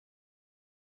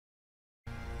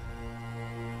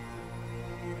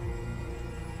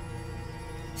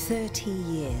30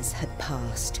 years had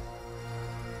passed,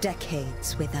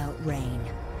 decades without rain.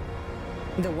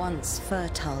 The once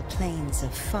fertile plains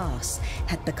of Fars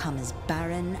had become as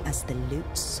barren as the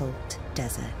Lut-Salt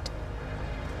Desert.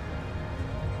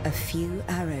 A few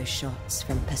arrow shots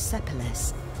from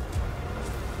Persepolis,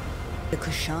 the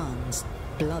Kushans,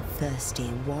 bloodthirsty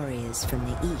warriors from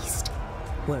the east,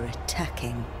 were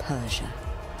attacking Persia.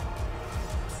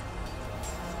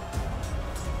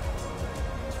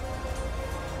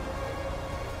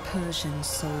 Persian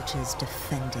soldiers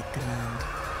defended the land,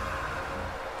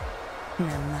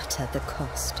 no matter the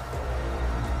cost.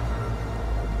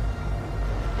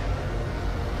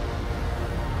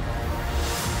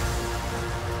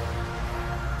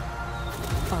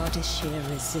 Ardashir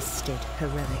resisted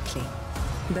heroically,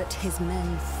 but his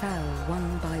men fell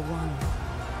one by one.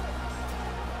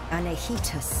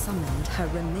 Anahita summoned her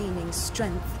remaining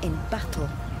strength in battle.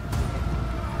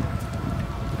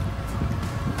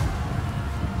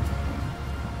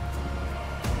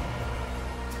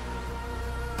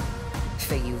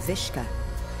 For Yuvishka,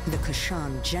 the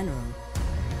Kushan general,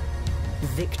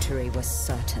 victory was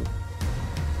certain.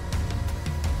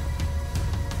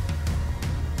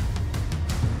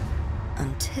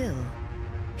 Until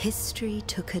history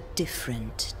took a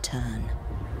different turn.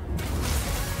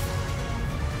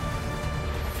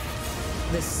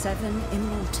 The 7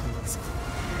 immortals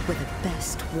were the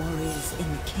best warriors in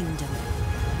the kingdom.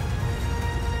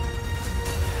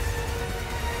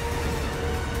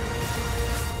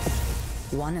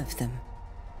 One of them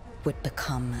would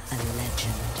become a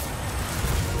legend.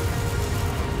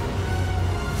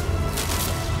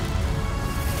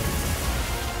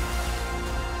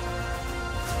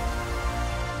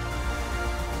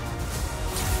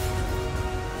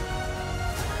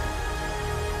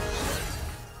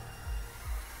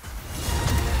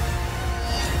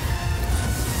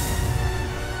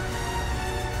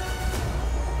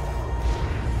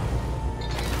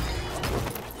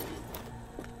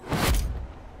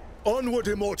 Onward,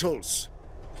 immortals!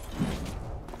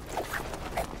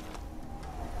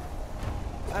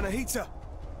 Anahita!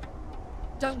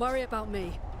 Don't worry about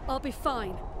me. I'll be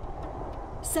fine.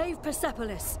 Save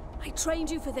Persepolis. I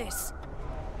trained you for this.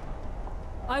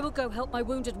 I will go help my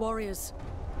wounded warriors.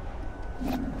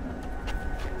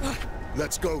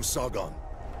 Let's go, Sargon.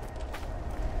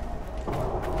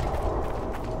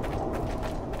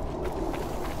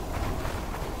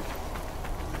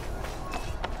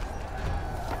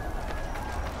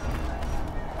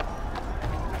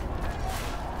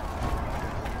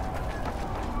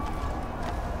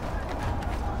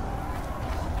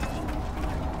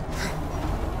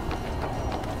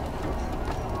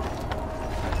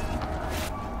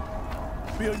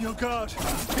 Be on your guard.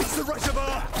 It's the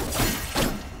reservoir!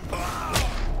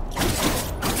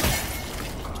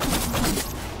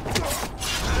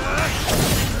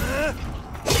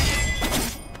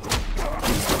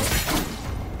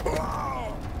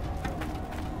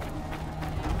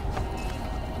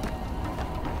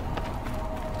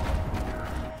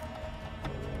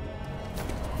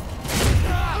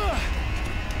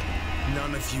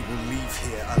 None of you will leave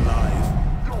here alive.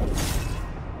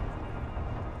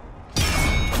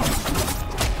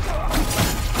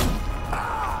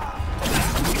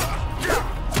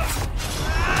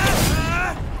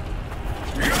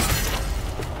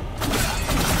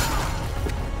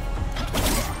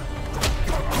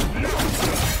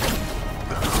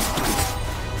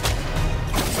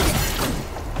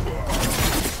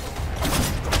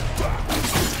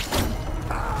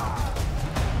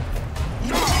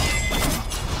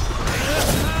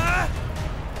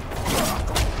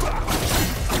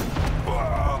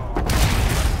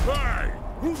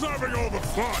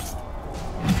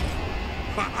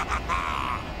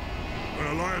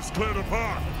 An alliance cleared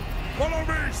apart. Follow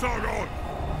me, Sargon!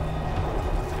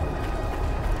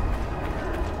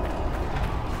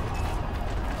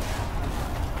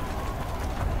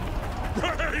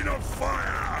 Rain of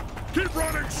fire! Keep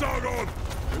running, Sargon!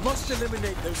 We must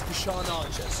eliminate those Kushan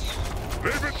archers.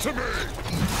 Leave it to me!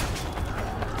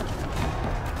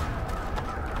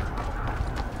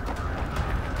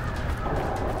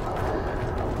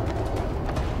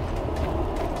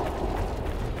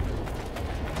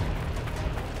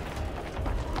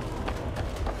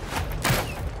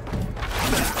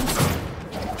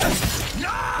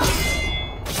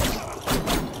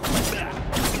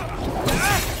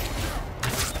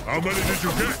 How many did you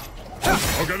get?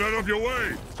 I'll get out of your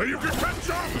way, so you can catch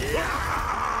up!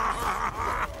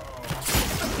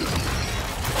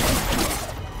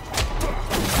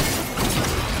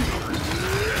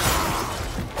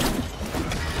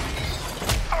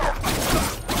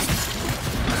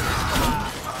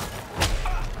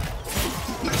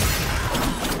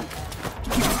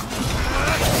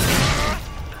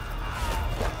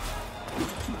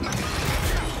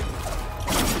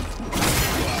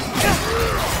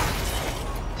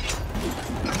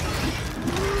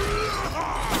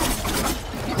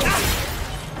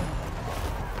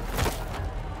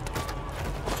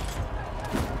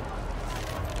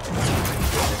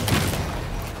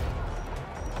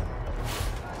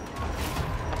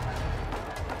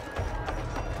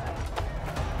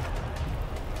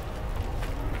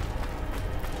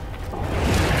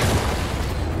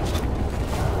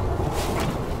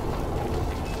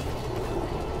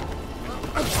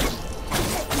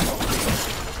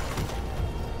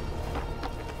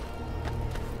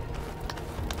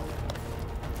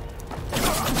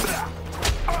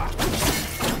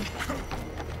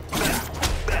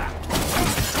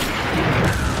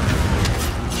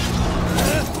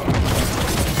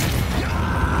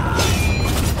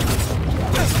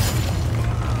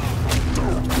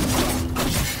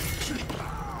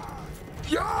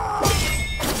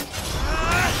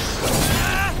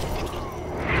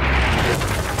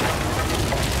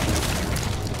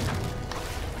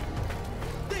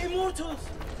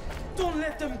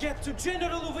 them get to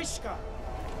General Uvishka!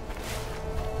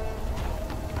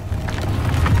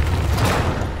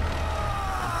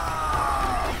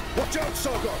 Watch out,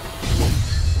 Sargon!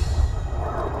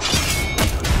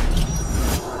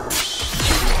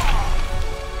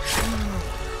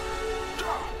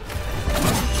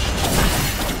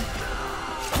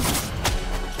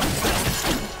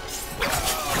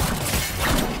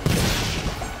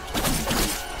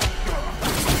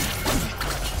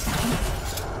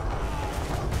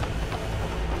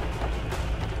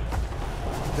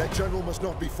 That general must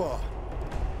not be far.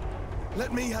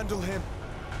 Let me handle him.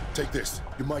 Take this.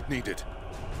 You might need it.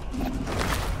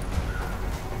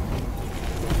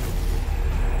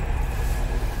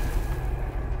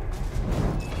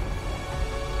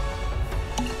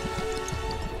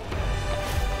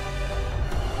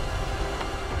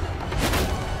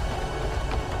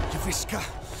 Uvishka,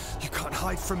 you can't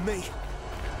hide from me.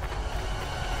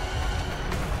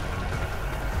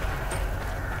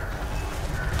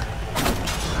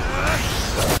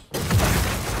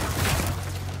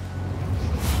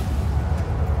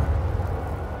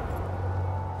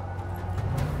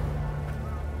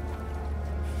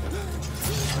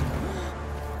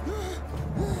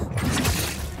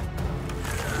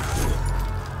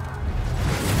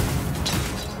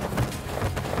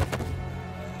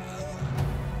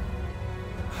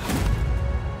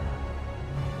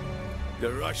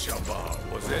 The Russia-bar,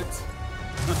 was it?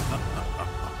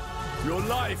 Your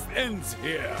life ends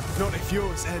here. Not if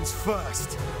yours ends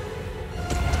first.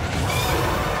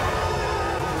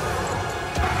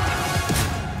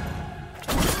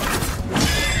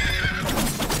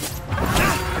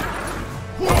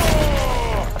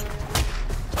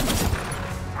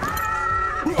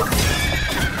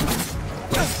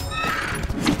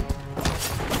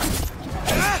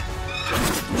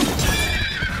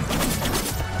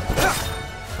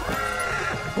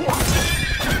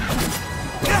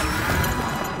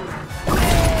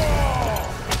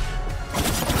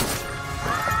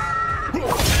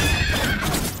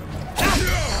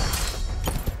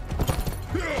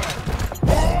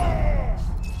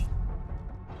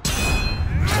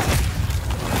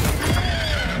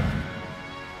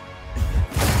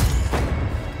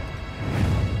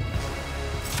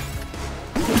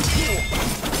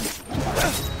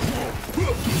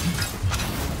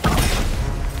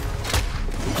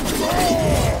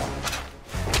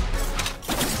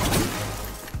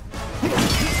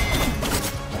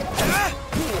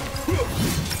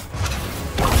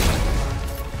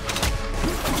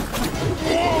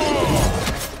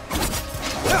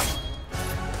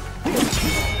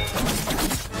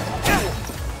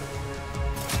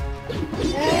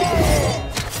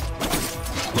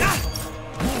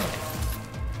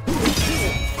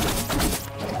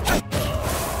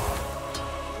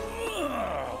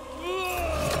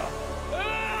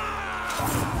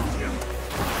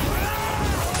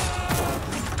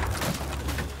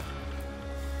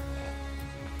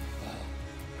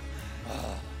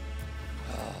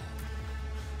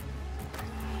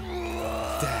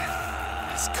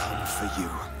 For you.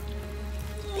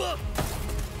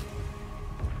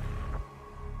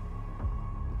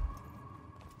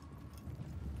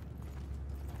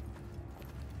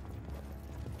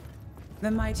 The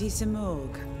mighty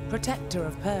Simurgh, protector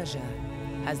of Persia,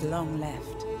 has long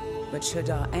left. But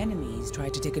should our enemies try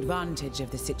to take advantage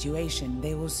of the situation,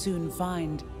 they will soon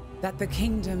find that the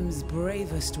kingdom's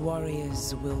bravest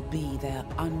warriors will be their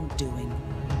undoing.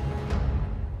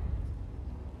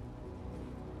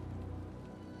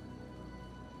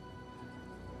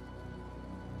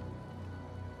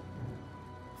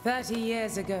 "30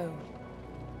 years ago,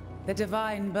 the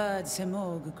divine bird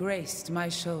Simurgh graced my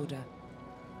shoulder,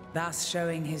 thus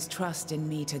showing his trust in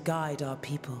me to guide our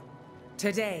people.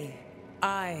 Today,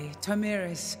 I,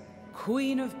 Tomiris,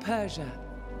 Queen of Persia,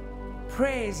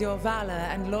 praise your valor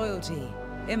and loyalty,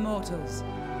 immortals.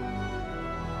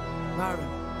 Varun,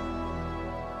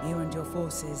 you and your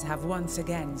forces have once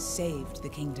again saved the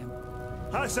kingdom.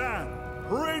 Hassan,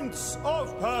 Prince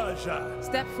of Persia!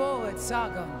 Step forward,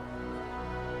 Sargon.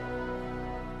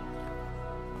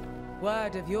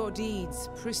 Word of your deeds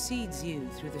precedes you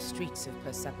through the streets of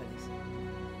Persepolis.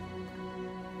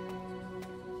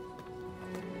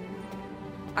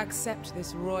 Accept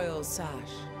this royal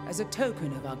sash as a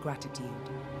token of our gratitude.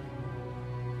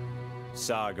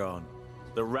 Sargon,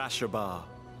 the Rashabar,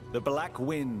 the black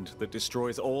wind that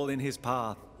destroys all in his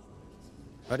path.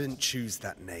 I didn't choose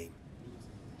that name.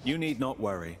 You need not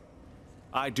worry.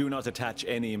 I do not attach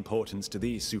any importance to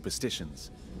these superstitions.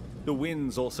 The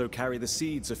winds also carry the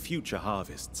seeds of future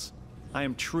harvests. I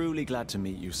am truly glad to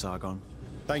meet you, Sargon.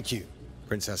 Thank you,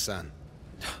 Prince Hassan.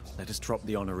 Let us drop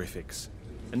the honorifics.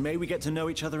 and may we get to know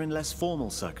each other in less formal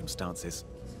circumstances.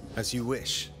 As you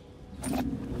wish.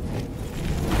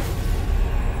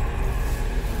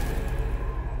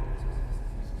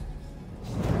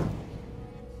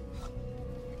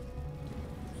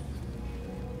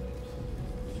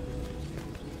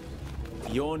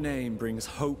 Your name brings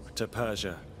hope to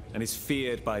Persia, and is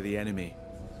feared by the enemy.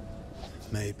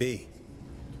 Maybe.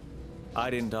 I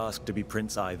didn't ask to be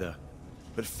prince either,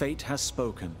 but fate has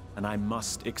spoken, and I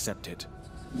must accept it.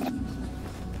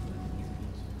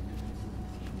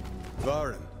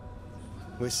 Varen,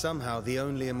 we're somehow the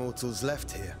only immortals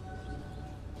left here.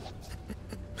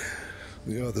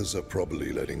 The others are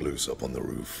probably letting loose up on the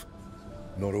roof.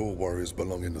 Not all warriors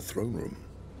belong in the throne room.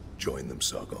 Join them,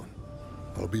 Sargon.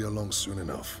 I'll be along soon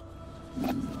enough.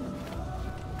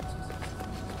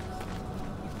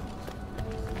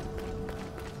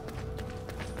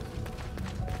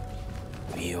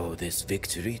 We owe this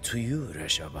victory to you,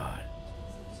 Reshabar.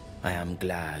 I am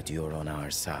glad you're on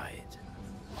our side.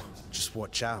 Just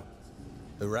watch out.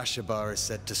 The Rashabar is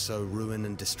said to sow ruin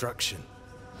and destruction.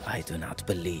 I do not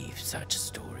believe such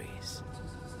stories.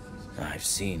 I've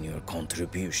seen your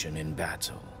contribution in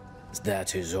battle.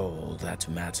 That is all that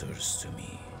matters to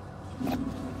me.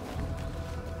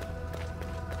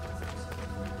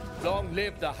 Long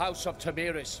live the House of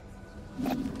Tamiris.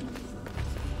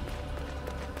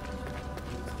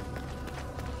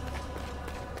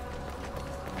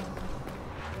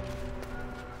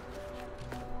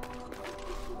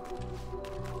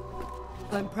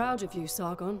 I'm proud of you,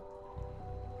 Sargon.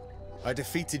 I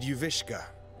defeated Yuvishka,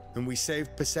 and we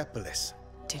saved Persepolis.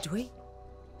 Did we?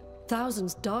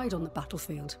 Thousands died on the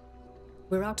battlefield.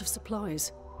 We're out of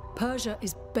supplies. Persia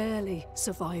is barely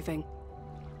surviving.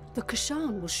 The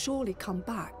Kashan will surely come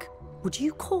back. Would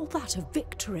you call that a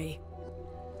victory?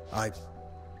 I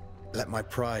let my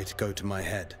pride go to my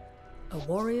head. A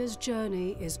warrior's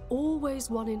journey is always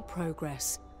one in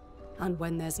progress. And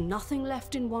when there's nothing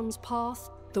left in one's path,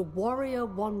 the warrior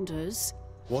wanders.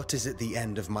 What is at the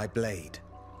end of my blade?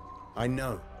 I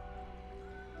know.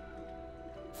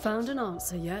 Found an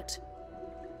answer yet?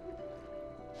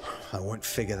 I won't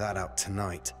figure that out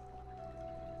tonight.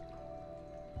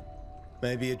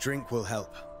 Maybe a drink will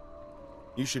help.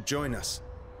 You should join us.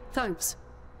 Thanks,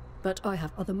 but I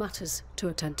have other matters to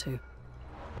attend to.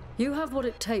 You have what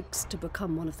it takes to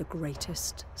become one of the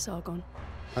greatest, Sargon.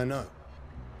 I know.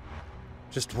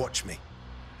 Just watch me.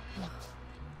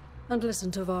 And listen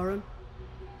to Varen.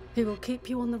 He will keep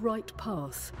you on the right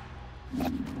path.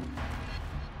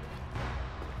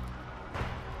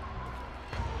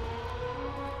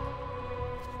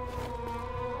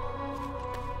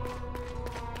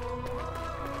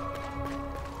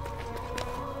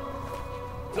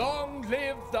 Long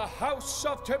live the House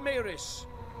of Tamiris!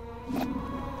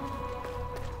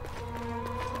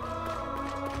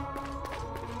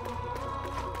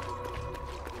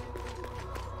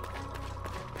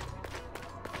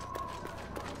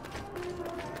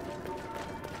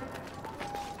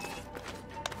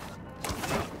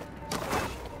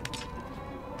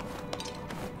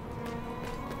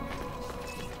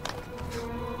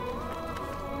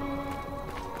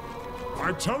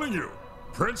 I'm telling you,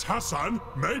 Prince Hassan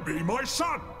may be my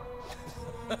son!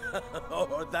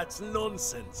 Oh, that's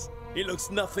nonsense. He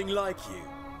looks nothing like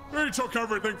you. He took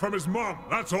everything from his mom,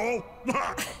 that's all!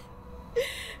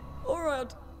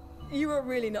 Alright, you are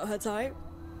really not her type.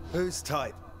 Whose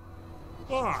type?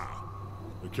 Ah,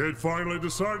 the kid finally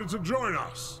decided to join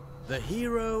us. The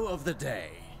hero of the day.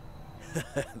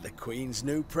 The Queen's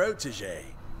new protege.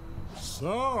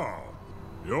 So,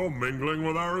 you're mingling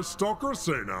with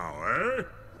aristocracy now, eh?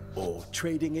 Or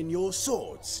trading in your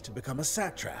swords to become a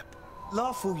satrap.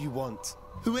 Laugh all you want.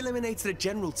 Who eliminated a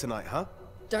general tonight, huh?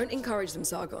 Don't encourage them,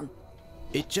 Sargon.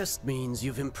 It just means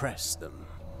you've impressed them.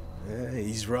 Yeah,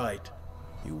 he's right.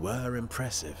 You were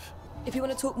impressive. If you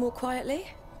want to talk more quietly,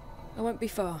 I won't be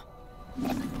far.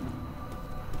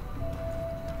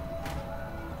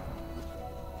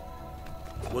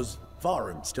 Was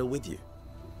Varen still with you?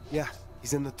 Yeah,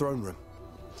 he's in the throne room.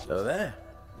 So there.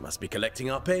 Must be collecting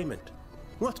our payment.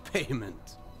 What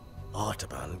payment?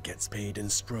 Artaban gets paid in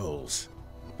scrolls.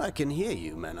 I can hear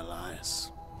you,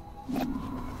 Menelaus.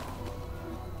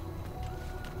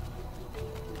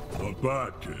 Not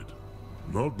bad, kid.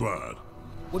 Not bad.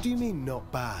 What do you mean,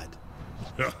 not bad?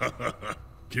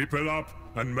 Keep it up,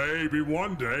 and maybe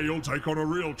one day you'll take on a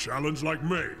real challenge like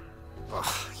me.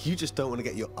 You just don't want to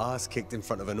get your ass kicked in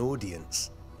front of an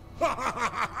audience.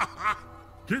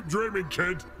 Keep dreaming,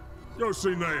 kid. Go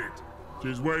see Nate.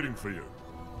 She's waiting for you.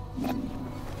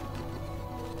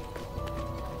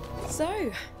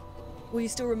 So, will you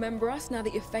still remember us now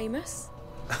that you're famous?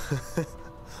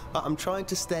 I'm trying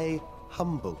to stay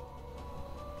humble.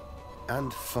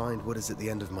 And find what is at the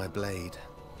end of my blade.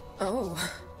 Oh.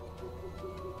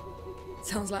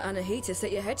 Sounds like Anahita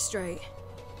set your head straight.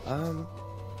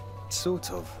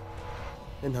 Sort of.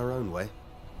 In her own way.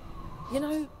 You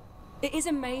know, it is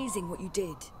amazing what you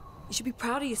did. You should be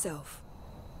proud of yourself.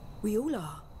 We all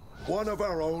are. One of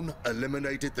our own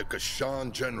eliminated the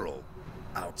Kashan general.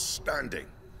 Outstanding.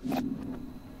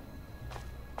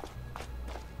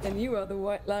 And you are the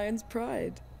White Lion's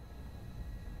pride.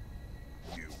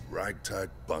 You ragtag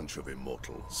bunch of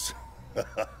immortals.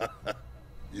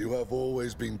 You have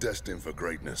always been destined for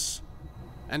greatness.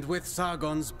 And with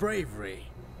Sargon's bravery,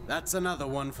 that's another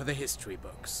one for the history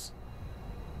books.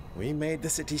 We made the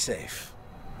city safe.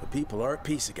 The people are at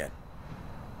peace again.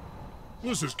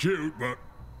 This is cute, but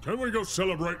can we go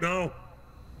celebrate now?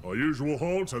 Our usual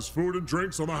haunts has food and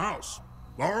drinks on the house.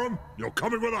 Varum, you're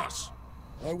coming with us.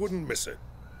 I wouldn't miss it.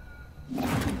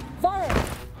 Varum!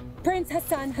 Prince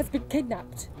Hassan has been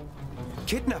kidnapped.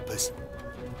 Kidnappers?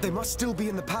 They must still be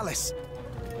in the palace.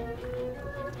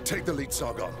 Take the lead,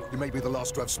 Sargon. You may be the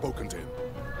last to have spoken to him.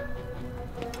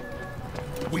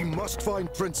 We must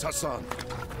find Prince Hassan.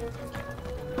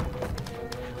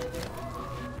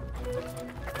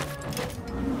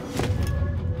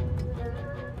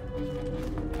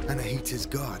 Anahita's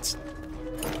guards.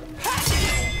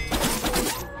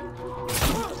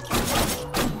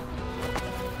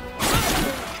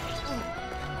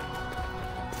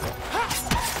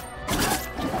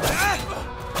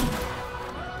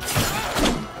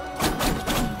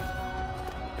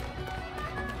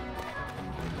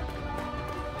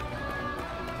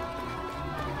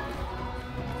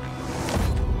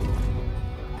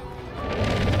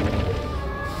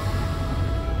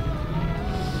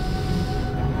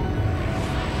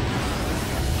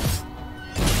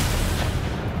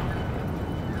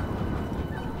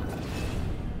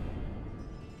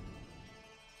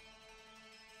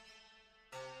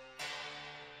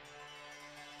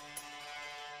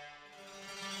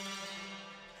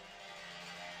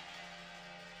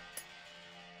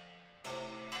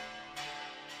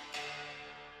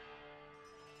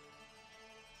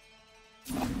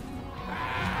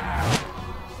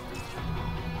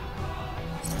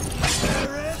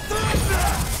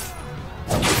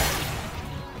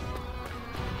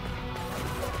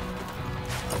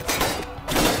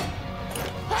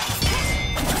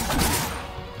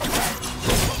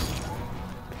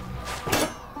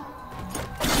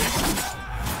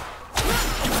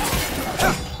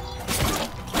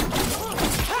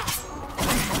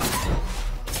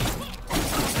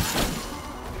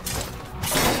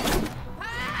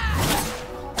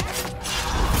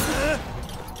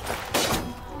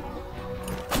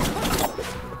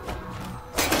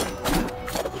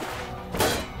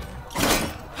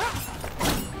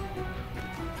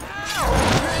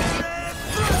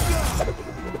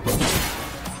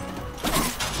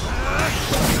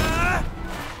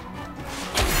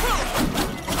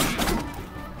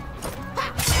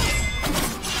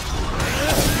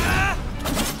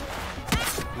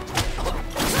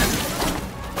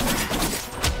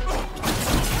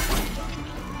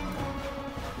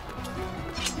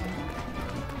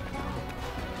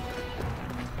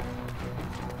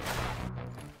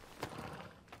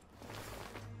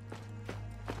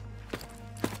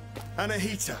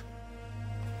 Anahita!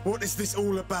 What is this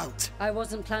all about? I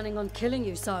wasn't planning on killing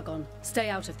you, Sargon. Stay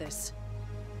out of this.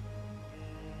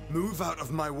 Move out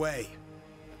of my way.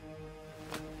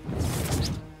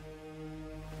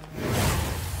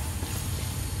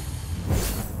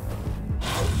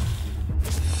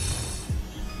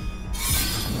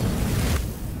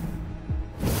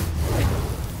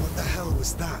 What the hell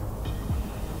was that?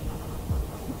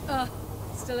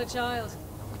 Still a child.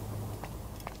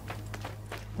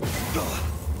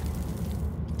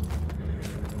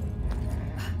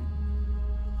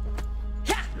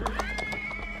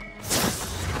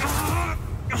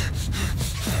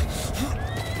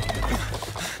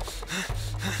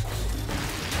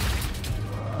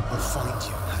 I'll find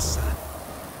you, Hassan.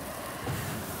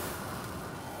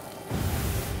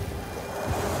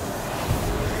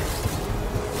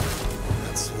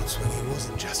 That sword swinging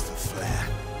wasn't just for flair.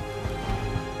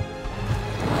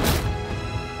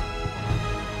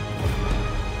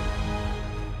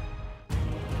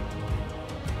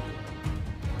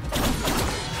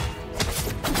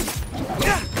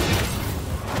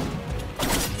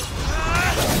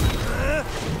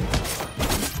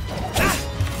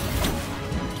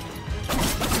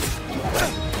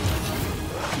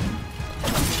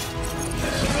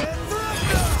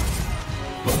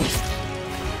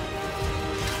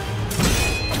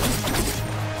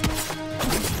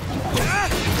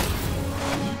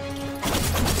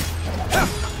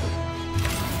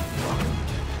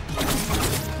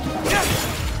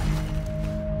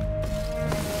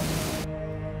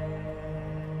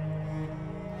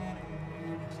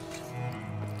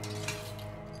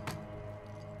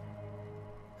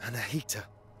 Anahita,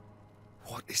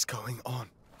 what is going on?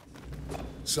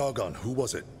 Sargon, who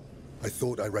was it? I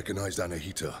thought I recognized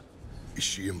Anahita. Is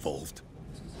she involved?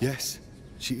 Yes,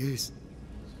 she is.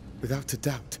 Without a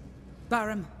doubt.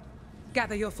 Baram,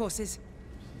 gather your forces.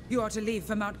 You are to leave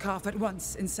for Mount Karf at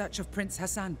once in search of Prince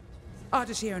Hassan.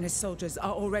 Ardashir and his soldiers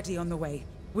are already on the way.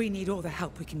 We need all the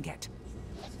help we can get.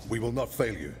 We will not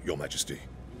fail you, Your Majesty.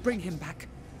 Bring him back.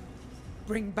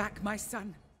 Bring back my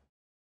son.